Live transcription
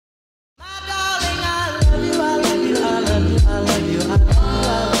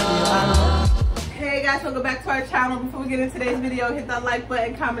guys, welcome back to our channel. Before we get into today's video, hit that like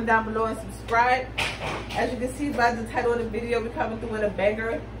button, comment down below, and subscribe. As you can see by the title of the video, we're coming through with a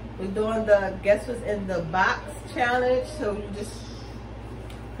banger. We're doing the Guess What's in the Box challenge. So you just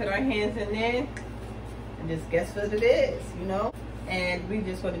put our hands in there and just guess what it is, you know? And we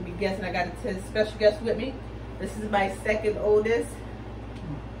just going to be guessing. I got a special guest with me. This is my second oldest.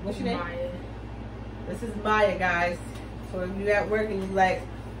 What's your name? Maya. This is Maya, guys. So if you're at work and you're like,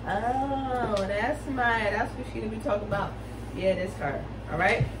 oh, that's Maya, that's what she gonna be talking about. Yeah, that's her.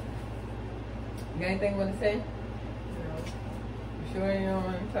 Alright? You got anything you want to say? No. You sure you don't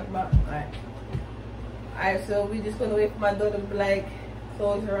want to talk about? Alright. Alright, so we just gonna wait for my daughter to be like,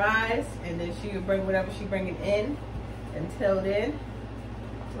 close her eyes, and then she will bring whatever she bringing in. Until then,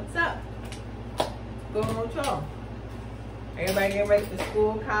 what's up? What's going on with y'all? Everybody getting ready for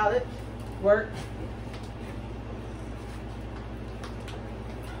school, college, work?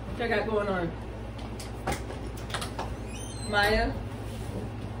 What y'all got going on? Maya,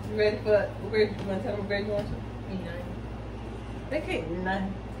 you ready for what grade you want to tell them what grade you want to? They can't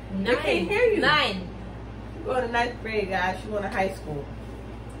nine. They can't hear you. 9. She's going to 9th grade, guys. She's going to high school.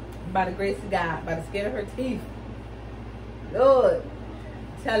 By the grace of God, by the skin of her teeth. Lord,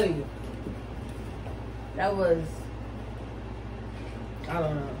 I'm telling you. That was, I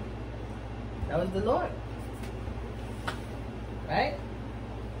don't know. That was the Lord. Right?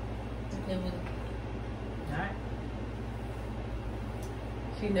 It was. Alright.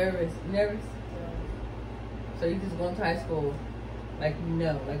 She nervous. Nervous? So you just going to high school like you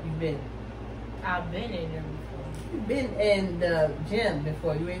know, like you've been. I've been in there before. You've been in the gym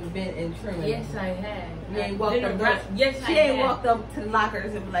before. You ain't been in Truman. Yes, I have. You ain't walked up. Yes, she ain't walked up to the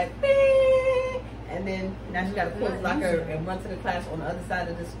lockers and be like, beep, and then now she got to close the locker and run to the class on the other side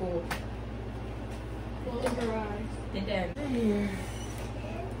of the school. Close her eyes. Did that.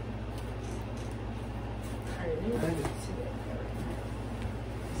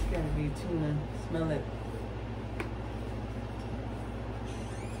 It's gotta be tuna. Smell it.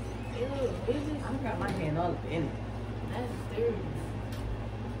 Ew, is it? I got my hand all up in it. That's dirty.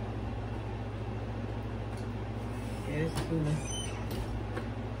 Yeah, it's tuna.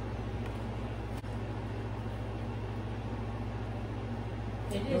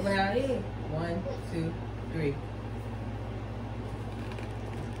 It is. Open eyes. 1, 2, 3.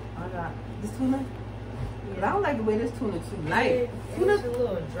 I got this tuna. But I don't like the way this tuna too light. Tuna, It's a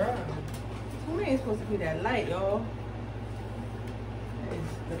little dry. tuna ain't supposed to be that light, y'all.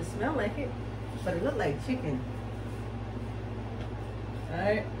 But it smell like it. But it look like chicken.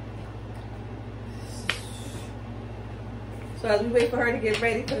 Alright. So as we wait for her to get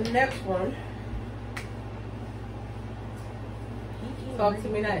ready for the next one, talk to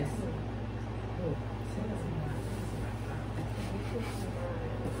me nice.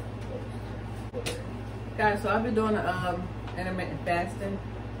 Guys, so I've been doing intermittent fasting.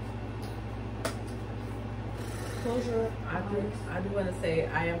 Closure. I do want to say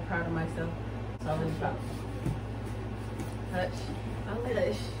I am proud of myself. So I'm gonna try. Touch.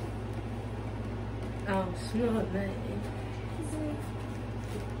 Hush. I don't smell nothing.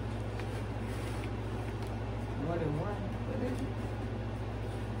 More than one. What is it?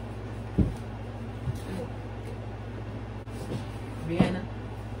 Vienna.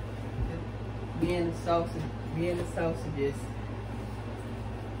 Vienna sausage. Vienna sausages.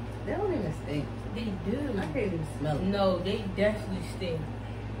 They don't even stink. They do. I can't even smell it. No, they definitely stink.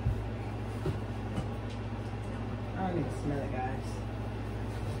 I don't even smell it, guys.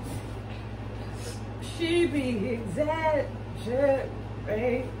 She be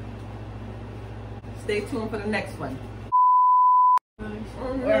exaggerating. Stay tuned for the next one.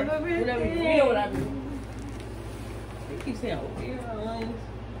 Whatever, you know what I mean. You keep saying weird lines.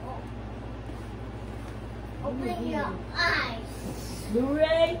 Open your eyes.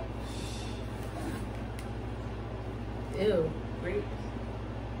 Right? Ew, grapes.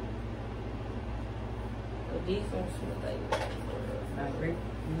 Oh, these don't smell like that. Grapes.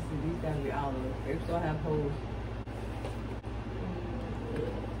 These gotta be olive. Grapes don't have holes.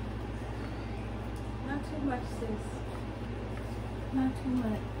 Not too much, sis. Not too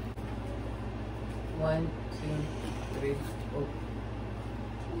much. 1, 2, 3. Oh.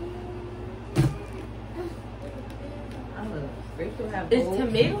 Olive. Grapes don't have Is holes.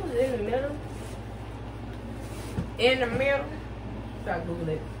 tomatoes in the middle? In the middle? Try to Google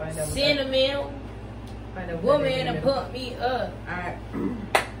it. Find out. Cinnamon. Find out what that is Woman in the to middle. put me up. Alright.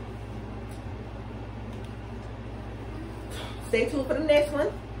 Stay tuned for the next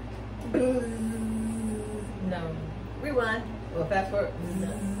one. No. Rewind. Or fast forward.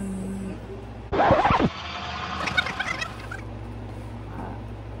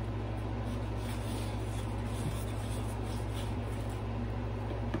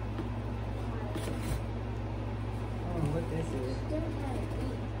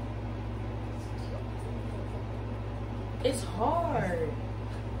 It's hard.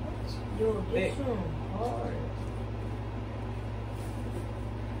 Yo, this one hard.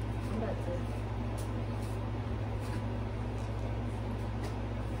 I'm about to.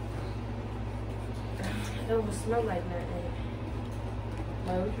 It would smell like nothing.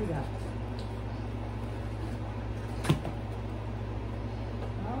 What you got?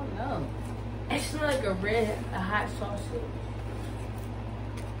 I don't know. It smells like a hot sausage.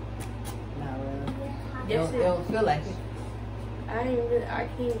 Not really. Yes, It don't feel like it. I don't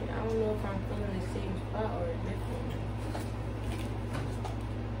know if I'm feeling the same spot or a different.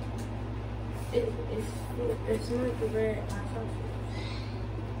 It smells like a red hot sausage.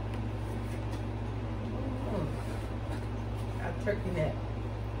 Got turkey neck.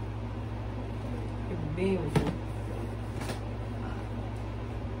 Keep it being with you.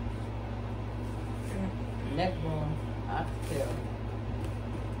 Neck bone, oxtail.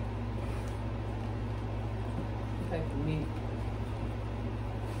 Type of meat.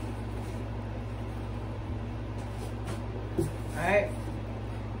 Alright.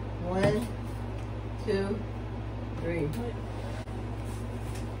 1, 2, 3.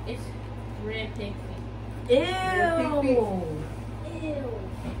 It's red pig feet. Red pig feet. Ew.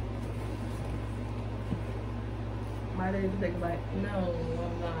 My name is take a bite. No,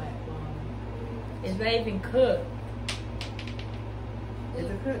 I'm not. It's not even cooked. Is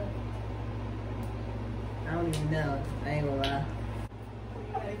it cooked? I don't even know. I ain't gonna lie.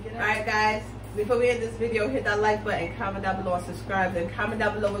 Alright guys, before we end this video, hit that like button, comment down below and subscribe, and comment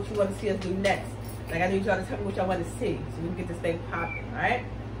down below what you want to see us do next. Like I need y'all to tell me what y'all want to see so we can get this thing popping, alright?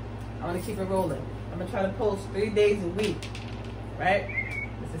 I want to keep it rolling. I'm gonna try to post 3 days a week, right?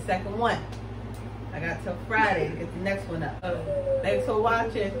 It's the second one. I got till Friday to get the next one up. Thanks for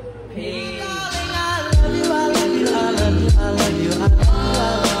watching. Peace. I love you, I love you, I love you, I love you, I love you.